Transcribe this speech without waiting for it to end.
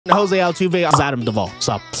Jose Altuve is Adam Duvall.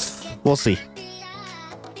 So we'll see.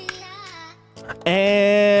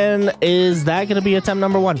 And is that going to be attempt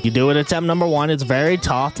number 1? You do it attempt number 1. It's very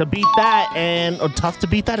tough to beat that. And tough to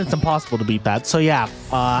beat that. It's impossible to beat that. So yeah,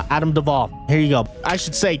 Adam Duvall. Here you go. I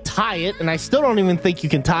should say tie it. And I still don't even think you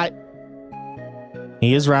can tie.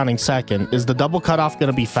 He is rounding second. Is the double cutoff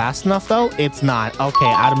going to be fast enough, though? It's not. Okay,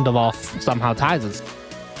 Adam Duvall somehow ties us.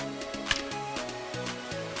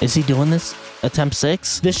 Is he doing this? Attempt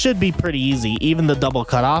 6? This should be pretty easy. Even the double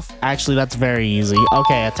cutoff. Actually, that's very easy.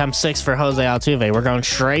 Okay, attempt 6 for Jose Altuve. We're going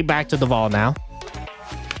straight back to Duvall now.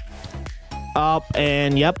 Up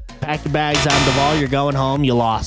and yep. Pack your bags, Adam Duvall. You're going home. You lost.